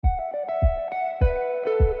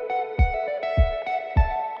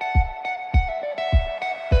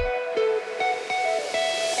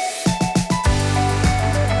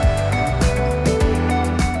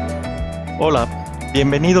Hola,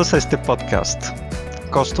 bienvenidos a este podcast,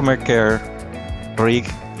 Customer Care RIG,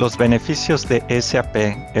 los beneficios de SAP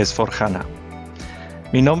S/4HANA.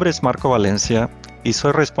 Mi nombre es Marco Valencia y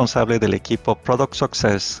soy responsable del equipo Product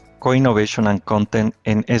Success, Co-Innovation and Content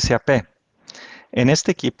en SAP. En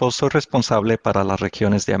este equipo soy responsable para las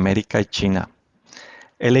regiones de América y China.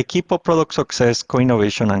 El equipo Product Success,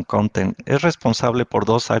 Co-Innovation and Content es responsable por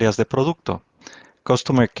dos áreas de producto,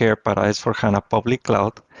 Customer Care para S/4HANA Public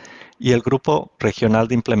Cloud y el Grupo Regional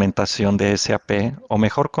de Implementación de SAP, o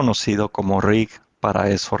mejor conocido como RIG para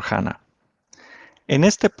S/4HANA. En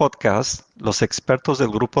este podcast, los expertos del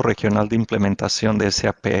Grupo Regional de Implementación de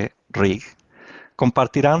SAP, RIG,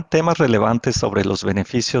 compartirán temas relevantes sobre los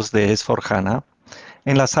beneficios de S/4HANA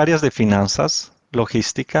en las áreas de finanzas,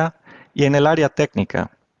 logística y en el área técnica.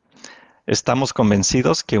 Estamos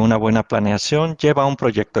convencidos que una buena planeación lleva a un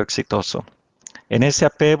proyecto exitoso. En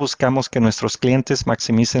SAP buscamos que nuestros clientes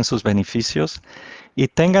maximicen sus beneficios y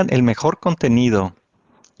tengan el mejor contenido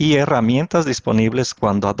y herramientas disponibles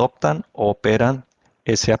cuando adoptan o operan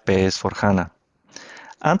SAP S/4HANA.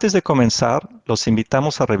 Antes de comenzar, los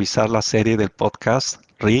invitamos a revisar la serie del podcast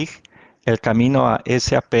RIG, El camino a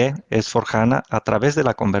SAP S/4HANA a través de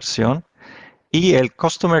la conversión, y el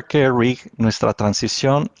Customer Care RIG, nuestra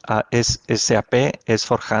transición a SAP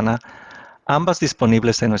S/4HANA, ambas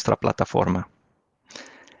disponibles en nuestra plataforma.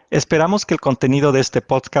 Esperamos que el contenido de este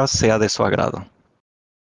podcast sea de su agrado.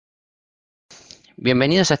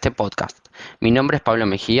 Bienvenidos a este podcast. Mi nombre es Pablo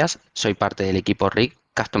Mejías, soy parte del equipo RIG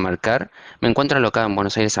Customer Care. Me encuentro alocado en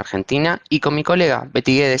Buenos Aires, Argentina, y con mi colega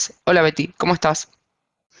Betty Guedes. Hola Betty, ¿cómo estás?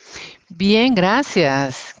 Bien,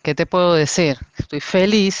 gracias. ¿Qué te puedo decir? Estoy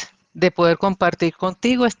feliz de poder compartir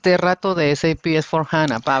contigo este rato de SAP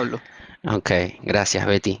S/4HANA, Pablo. Ok, gracias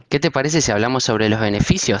Betty. ¿Qué te parece si hablamos sobre los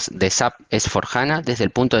beneficios de SAP S/4HANA desde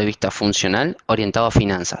el punto de vista funcional orientado a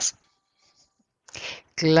finanzas?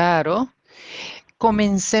 Claro.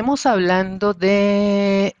 Comencemos hablando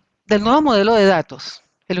del nuevo modelo de datos,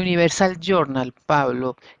 el Universal Journal,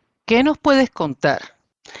 Pablo. ¿Qué nos puedes contar?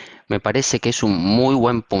 Me parece que es un muy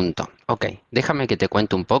buen punto. Ok, déjame que te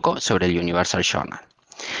cuente un poco sobre el Universal Journal.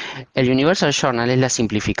 El Universal Journal es la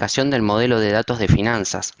simplificación del modelo de datos de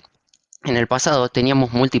finanzas. En el pasado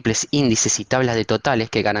teníamos múltiples índices y tablas de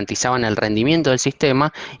totales que garantizaban el rendimiento del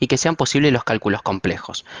sistema y que sean posibles los cálculos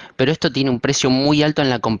complejos, pero esto tiene un precio muy alto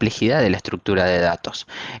en la complejidad de la estructura de datos.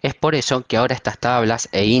 Es por eso que ahora estas tablas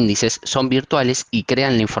e índices son virtuales y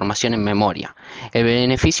crean la información en memoria. El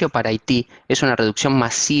beneficio para IT es una reducción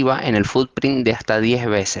masiva en el footprint de hasta 10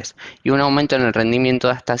 veces y un aumento en el rendimiento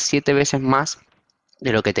de hasta 7 veces más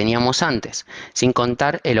de lo que teníamos antes, sin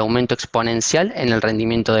contar el aumento exponencial en el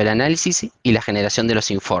rendimiento del análisis y la generación de los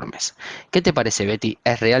informes. ¿Qué te parece, Betty?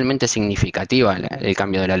 ¿Es realmente significativa el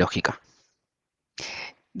cambio de la lógica?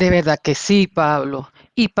 De verdad que sí, Pablo.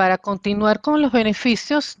 Y para continuar con los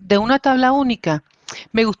beneficios de una tabla única,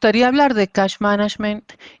 me gustaría hablar de Cash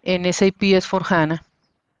Management en SAP S/4HANA.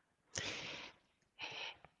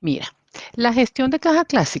 Mira, la gestión de caja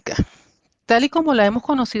clásica, tal y como la hemos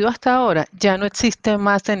conocido hasta ahora, ya no existe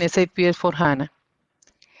más en SAP S/4HANA.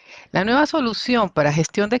 La nueva solución para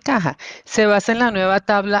gestión de caja se basa en la nueva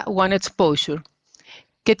tabla One Exposure,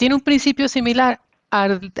 que tiene un principio similar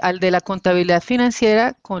al de la contabilidad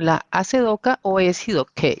financiera con la ACDOCA o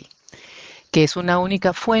SIDOK, que es una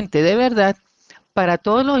única fuente de verdad para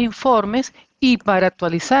todos los informes y para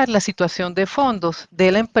actualizar la situación de fondos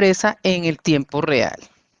de la empresa en el tiempo real.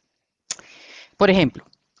 Por ejemplo,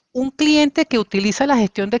 un cliente que utiliza la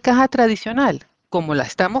gestión de caja tradicional, como la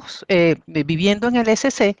estamos viviendo en el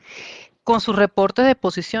SC, con sus reportes de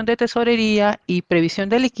posición de tesorería y previsión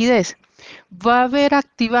de liquidez, va a ver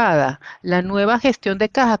activada la nueva gestión de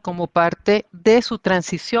caja como parte de su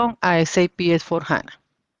transición a SAP S/4HANA.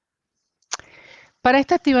 Para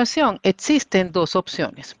esta activación existen dos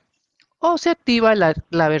opciones. O se activa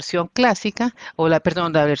la versión clásica,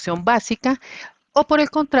 la versión básica, o por el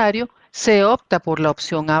contrario, se opta por la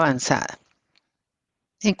opción avanzada.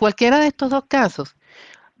 En cualquiera de estos dos casos,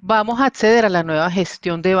 vamos a acceder a la nueva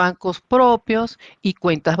gestión de bancos propios y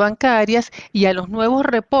cuentas bancarias y a los nuevos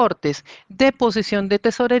reportes de posición de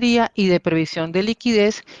tesorería y de previsión de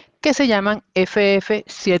liquidez que se llaman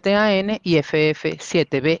FF7AN y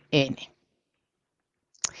FF7BN.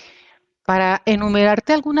 Para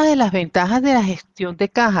enumerarte algunas de las ventajas de la gestión de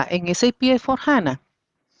caja en SAP S/4HANA,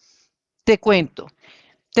 te cuento.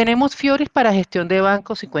 Tenemos Fioris para gestión de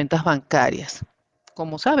bancos y cuentas bancarias.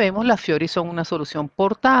 Como sabemos, las Fioris son una solución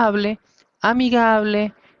portable,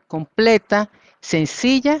 amigable, completa,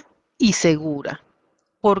 sencilla y segura.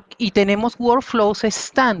 Y tenemos workflows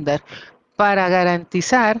estándar para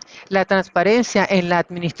garantizar la transparencia en la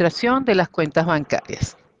administración de las cuentas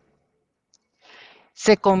bancarias.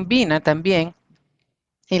 Se combina también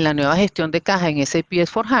en la nueva gestión de caja en SAP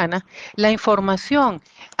S/4HANA la información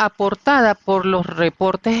aportada por los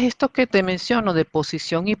reportes estos que te menciono de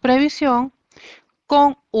posición y previsión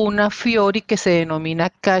con una Fiori que se denomina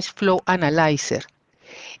Cash Flow Analyzer.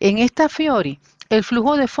 En esta Fiori, el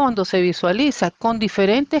flujo de fondos se visualiza con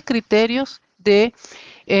diferentes criterios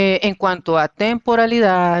en cuanto a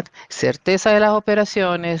temporalidad, certeza de las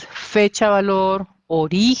operaciones, fecha valor,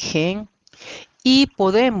 origen, y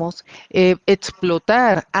podemos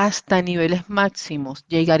explotar hasta niveles máximos.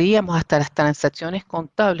 Llegaríamos hasta las transacciones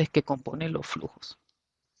contables que componen los flujos.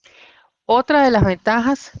 Otra de las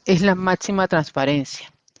ventajas es la máxima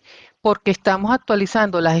transparencia, porque estamos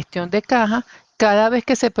actualizando la gestión de caja cada vez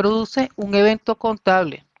que se produce un evento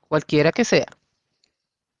contable, cualquiera que sea.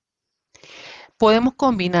 Podemos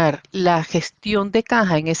combinar la gestión de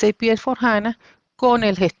caja en SAP S/4HANA con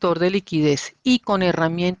el gestor de liquidez y con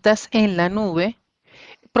herramientas en la nube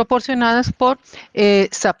proporcionadas por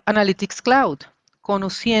SAP Analytics Cloud,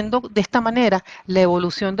 conociendo de esta manera la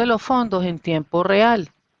evolución de los fondos en tiempo real,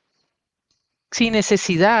 sin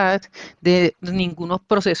necesidad de ningunos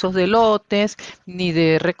procesos de lotes, ni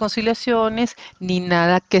de reconciliaciones, ni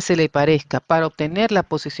nada que se le parezca para obtener la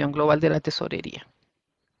posición global de la tesorería.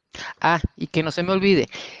 Y que no se me olvide,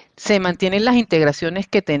 se mantienen las integraciones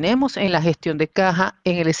que tenemos en la gestión de caja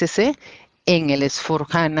en el SC, en el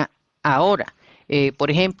S/4HANA ahora.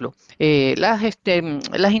 Por ejemplo,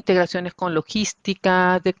 las integraciones con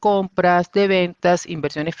logística, de compras, de ventas,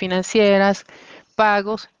 inversiones financieras,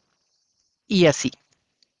 pagos y así.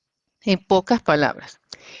 En pocas palabras,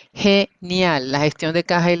 genial la gestión de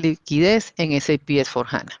caja y liquidez en SAP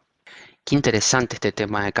S/4HANA. Qué interesante este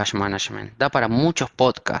tema de cash management. Da para muchos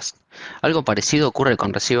podcasts. Algo parecido ocurre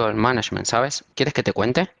con receivable management, ¿sabes? ¿Quieres que te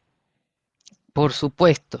cuente? Por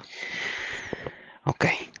supuesto. Ok.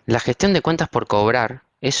 La gestión de cuentas por cobrar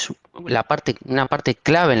es una parte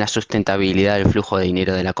clave en la sustentabilidad del flujo de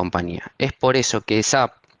dinero de la compañía. Es por eso que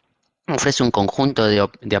SAP ofrece un conjunto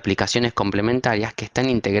de aplicaciones complementarias que están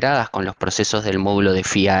integradas con los procesos del módulo de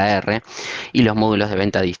FIAR y los módulos de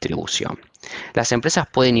venta-distribución. Las empresas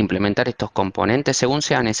pueden implementar estos componentes según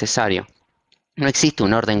sea necesario. No existe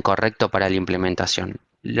un orden correcto para la implementación.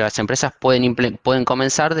 Las empresas pueden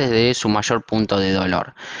comenzar desde su mayor punto de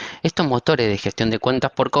dolor. Estos motores de gestión de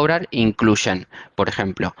cuentas por cobrar incluyen, por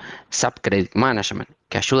ejemplo, SAP Credit Management,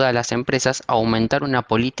 que ayuda a las empresas a aumentar una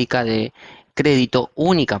política de crédito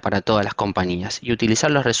única para todas las compañías y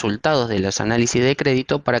utilizar los resultados de los análisis de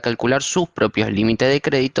crédito para calcular sus propios límites de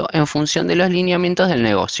crédito en función de los lineamientos del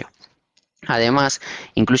negocio. Además,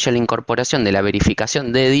 incluye la incorporación de la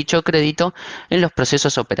verificación de dicho crédito en los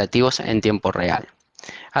procesos operativos en tiempo real.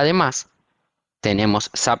 Además, tenemos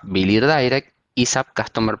SAP Biller Direct y SAP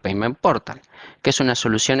Customer Payment Portal, que es una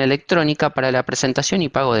solución electrónica para la presentación y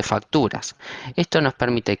pago de facturas. Esto nos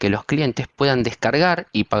permite que los clientes puedan descargar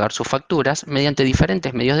y pagar sus facturas mediante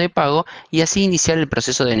diferentes medios de pago y así iniciar el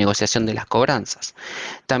proceso de negociación de las cobranzas.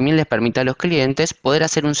 También les permite a los clientes poder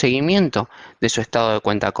hacer un seguimiento de su estado de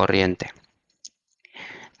cuenta corriente.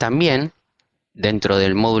 También, dentro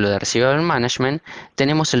del módulo de Receivable Management,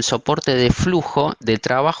 tenemos el soporte de flujo de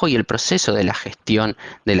trabajo y el proceso de la gestión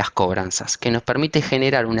de las cobranzas, que nos permite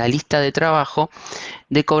generar una lista de trabajo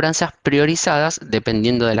de cobranzas priorizadas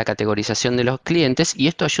dependiendo de la categorización de los clientes, y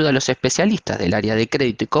esto ayuda a los especialistas del área de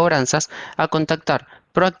crédito y cobranzas a contactar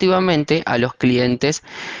proactivamente a los clientes,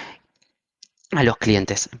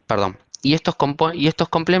 Y estos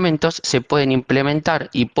complementos se pueden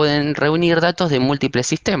implementar y pueden reunir datos de múltiples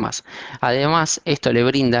sistemas. Además, esto le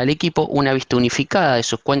brinda al equipo una vista unificada de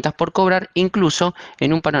sus cuentas por cobrar, incluso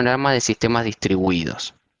en un panorama de sistemas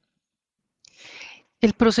distribuidos.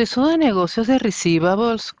 El proceso de negocios de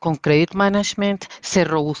receivables con Credit Management se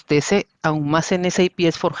robustece aún más en SAP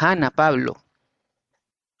S/4HANA, Pablo.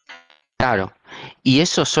 Claro, y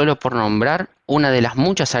eso solo por nombrar una de las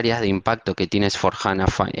muchas áreas de impacto que tiene S/4HANA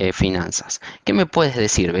Finanzas. ¿Qué me puedes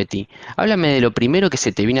decir, Betty? Háblame de lo primero que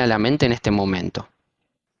se te viene a la mente en este momento.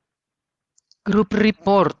 Group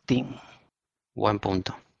Reporting. Buen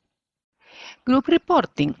punto. Group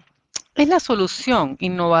Reporting es la solución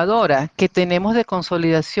innovadora que tenemos de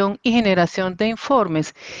consolidación y generación de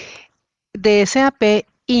informes de SAP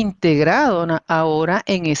integrado ahora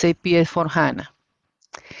en SAP S/4HANA.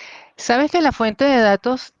 ¿Sabes que la fuente de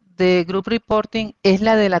datos de Group Reporting es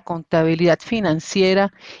la de la contabilidad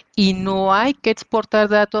financiera y no hay que exportar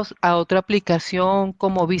datos a otra aplicación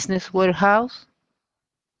como Business Warehouse?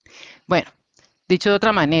 Bueno, dicho de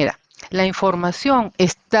otra manera, la información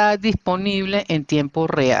está disponible en tiempo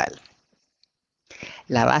real.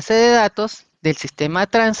 La base de datos del sistema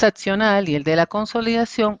transaccional y el de la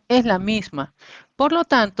consolidación es la misma. Por lo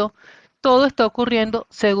tanto, todo está ocurriendo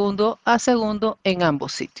segundo a segundo en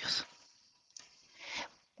ambos sitios.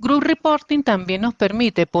 Group Reporting también nos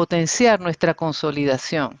permite potenciar nuestra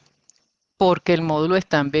consolidación porque el módulo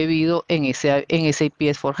está embebido en SAP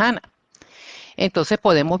S/4HANA. Entonces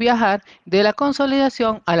podemos viajar de la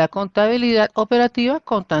consolidación a la contabilidad operativa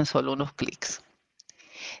con tan solo unos clics.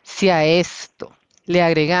 Si a esto le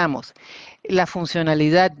agregamos la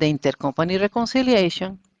funcionalidad de Intercompany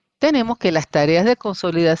Reconciliation, tenemos que las tareas de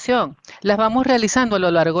consolidación las vamos realizando a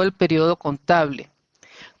lo largo del periodo contable,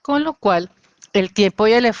 con lo cual el tiempo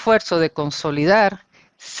y el esfuerzo de consolidar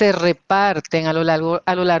se reparten a lo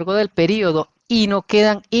largo del periodo y no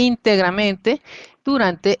quedan íntegramente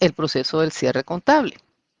durante el proceso del cierre contable.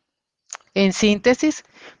 En síntesis,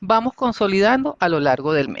 vamos consolidando a lo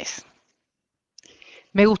largo del mes.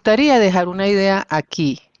 Me gustaría dejar una idea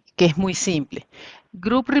aquí, que es muy simple.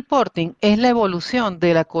 Group Reporting es la evolución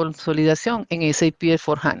de la consolidación en SAP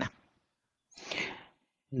S/4HANA.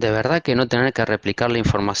 De verdad que no tener que replicar la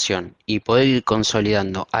información y poder ir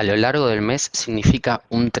consolidando a lo largo del mes significa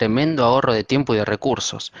un tremendo ahorro de tiempo y de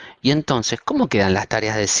recursos. Y entonces, ¿cómo quedan las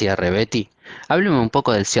tareas de cierre, Betty? Hábleme un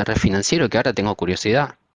poco del cierre financiero que ahora tengo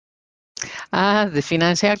curiosidad. De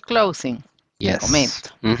Financial Closing, le Yes. comento.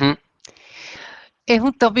 Ujú. Es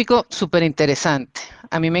un tópico súper interesante.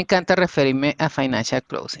 A mí me encanta referirme a Financial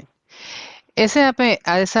Closing. SAP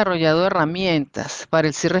ha desarrollado herramientas para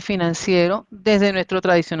el cierre financiero desde nuestro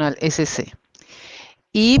tradicional SC.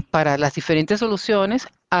 Y para las diferentes soluciones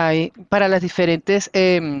hay diferentes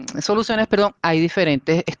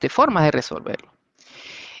formas de resolverlo.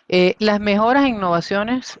 Las mejoras e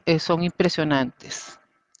innovaciones son impresionantes.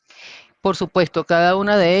 Por supuesto, cada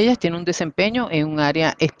una de ellas tiene un desempeño en un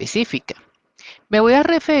área específica. Me voy a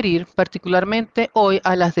referir particularmente hoy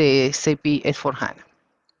a las de SAP S/4HANA.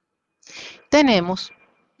 Tenemos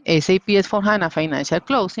SAP S/4HANA Financial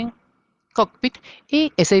Closing, Cockpit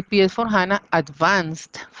y SAP S/4HANA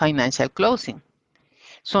Advanced Financial Closing.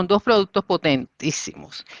 Son dos productos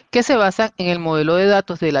potentísimos que se basan en el modelo de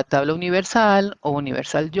datos de la tabla universal o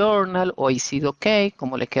Universal Journal o ICDOK,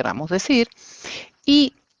 como le queramos decir.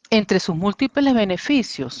 Y entre sus múltiples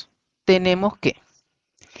beneficios tenemos que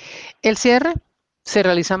el cierre se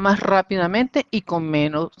realiza más rápidamente y con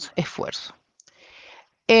menos esfuerzo.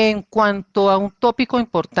 En cuanto a un tópico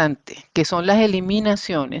importante, que son las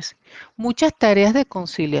eliminaciones, muchas tareas de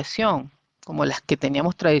conciliación, como las que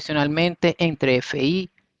teníamos tradicionalmente entre FI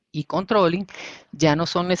y controlling, ya no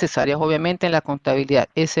son necesarias obviamente en la contabilidad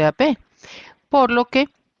SAP, por lo que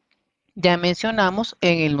ya mencionamos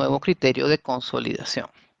en el nuevo criterio de consolidación.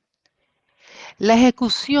 La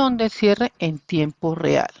ejecución del cierre en tiempo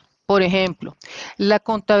real. Por ejemplo, la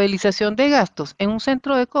contabilización de gastos en un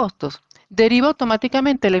centro de costos deriva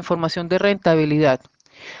automáticamente la información de rentabilidad,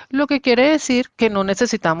 lo que quiere decir que no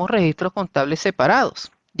necesitamos registros contables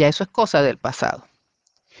separados. Ya eso es cosa del pasado.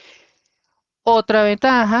 Otra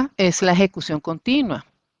ventaja es la ejecución continua.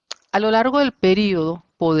 A lo largo del periodo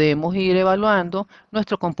podemos ir evaluando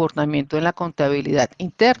nuestro comportamiento en la contabilidad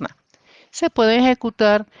interna. Se pueden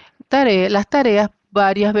ejecutar las tareas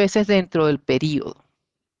varias veces dentro del periodo.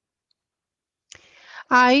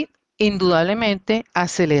 Hay indudablemente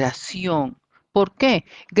aceleración. ¿Por qué?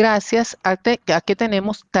 Gracias a que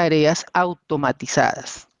tenemos tareas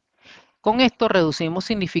automatizadas. Con esto reducimos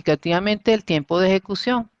significativamente el tiempo de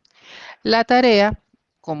ejecución. La tarea,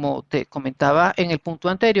 como te comentaba en el punto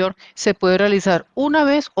anterior, se puede realizar una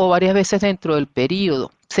vez o varias veces dentro del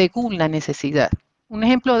periodo, según la necesidad. Un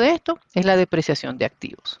ejemplo de esto es la depreciación de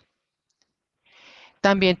activos.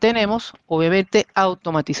 También tenemos, obviamente,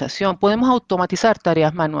 automatización. Podemos automatizar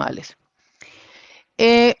tareas manuales.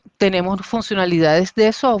 Tenemos funcionalidades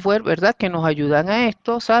de software, ¿verdad? Que nos ayudan a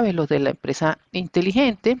esto, ¿sabes? Los de la empresa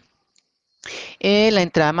inteligente. La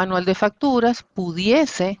entrada manual de facturas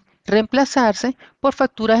pudiese reemplazarse por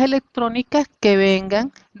facturas electrónicas que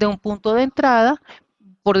vengan de un punto de entrada,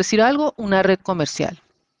 por decir algo, una red comercial.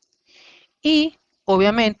 Y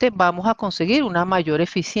obviamente vamos a conseguir una mayor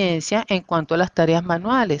eficiencia en cuanto a las tareas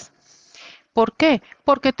manuales. ¿Por qué?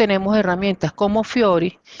 Porque tenemos herramientas como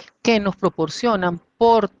Fiori que nos proporcionan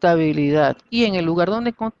portabilidad y en el lugar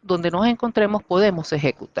donde nos encontremos podemos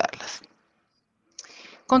ejecutarlas.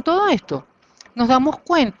 Con todo esto, nos damos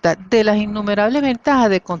cuenta de las innumerables ventajas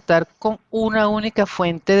de contar con una única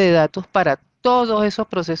fuente de datos para todos esos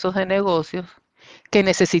procesos de negocios que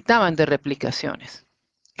necesitaban de replicaciones,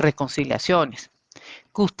 reconciliaciones,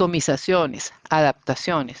 customizaciones,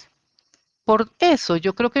 adaptaciones. Por eso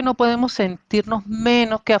yo creo que no podemos sentirnos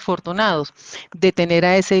menos que afortunados de tener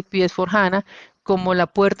a SAP S/4HANA como la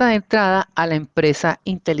puerta de entrada a la empresa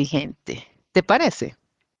inteligente. ¿Te parece?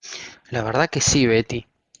 La verdad que sí, Betty.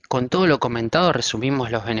 Con todo lo comentado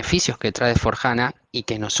resumimos los beneficios que trae S/4HANA y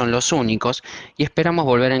que no son los únicos, y esperamos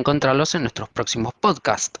volver a encontrarlos en nuestros próximos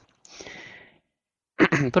podcasts.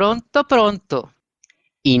 Pronto, pronto.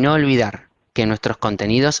 Y no olvidar que nuestros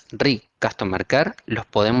contenidos RIG Customer Care los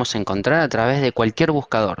podemos encontrar a través de cualquier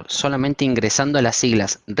buscador, solamente ingresando a las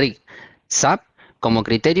siglas RIG SAP. Como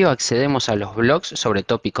criterio accedemos a los blogs sobre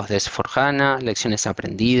tópicos de S/4HANA, lecciones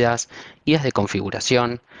aprendidas, guías de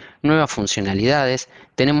configuración, nuevas funcionalidades.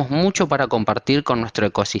 Tenemos mucho para compartir con nuestro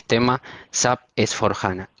ecosistema SAP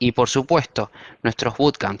S/4HANA y por supuesto nuestros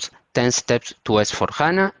bootcamps 10 Steps to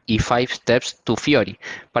S/4HANA y 5 Steps to Fiori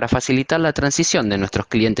para facilitar la transición de nuestros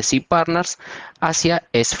clientes y partners hacia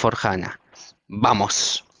S/4HANA.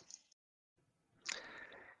 ¡Vamos!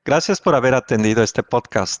 Gracias por haber atendido este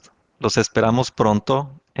podcast. Los esperamos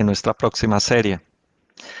pronto en nuestra próxima serie.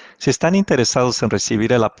 Si están interesados en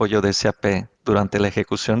recibir el apoyo de SAP durante la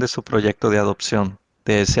ejecución de su proyecto de adopción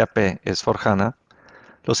de SAP S/4HANA,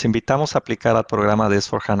 los invitamos a aplicar al programa de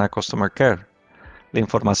S/4HANA Customer Care. La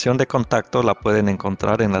información de contacto la pueden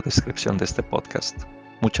encontrar en la descripción de este podcast.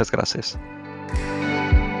 Muchas gracias.